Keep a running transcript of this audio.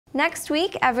Next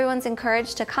week, everyone's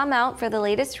encouraged to come out for the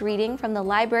latest reading from the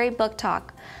Library Book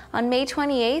Talk. On May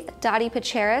 28th, Dottie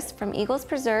Pacheris from Eagles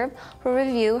Preserve will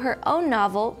review her own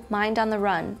novel, Mind on the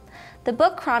Run. The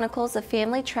book chronicles a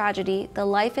family tragedy, the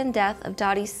life and death of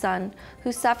Dottie's son,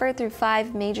 who suffered through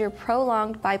 5 major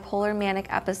prolonged bipolar manic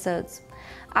episodes.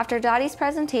 After Dottie's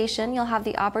presentation, you'll have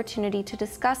the opportunity to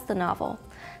discuss the novel.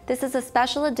 This is a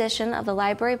special edition of the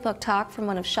Library Book Talk from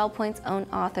one of Shell Point's own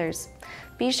authors.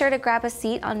 Be sure to grab a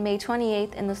seat on May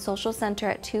 28th in the Social Center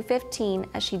at 2:15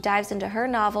 as she dives into her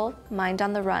novel, Mind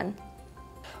on the Run.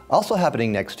 Also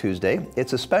happening next Tuesday,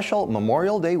 it's a special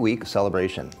Memorial Day week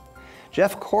celebration.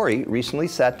 Jeff Corey recently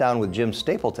sat down with Jim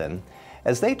Stapleton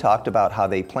as they talked about how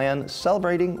they plan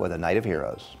celebrating with a Night of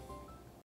Heroes.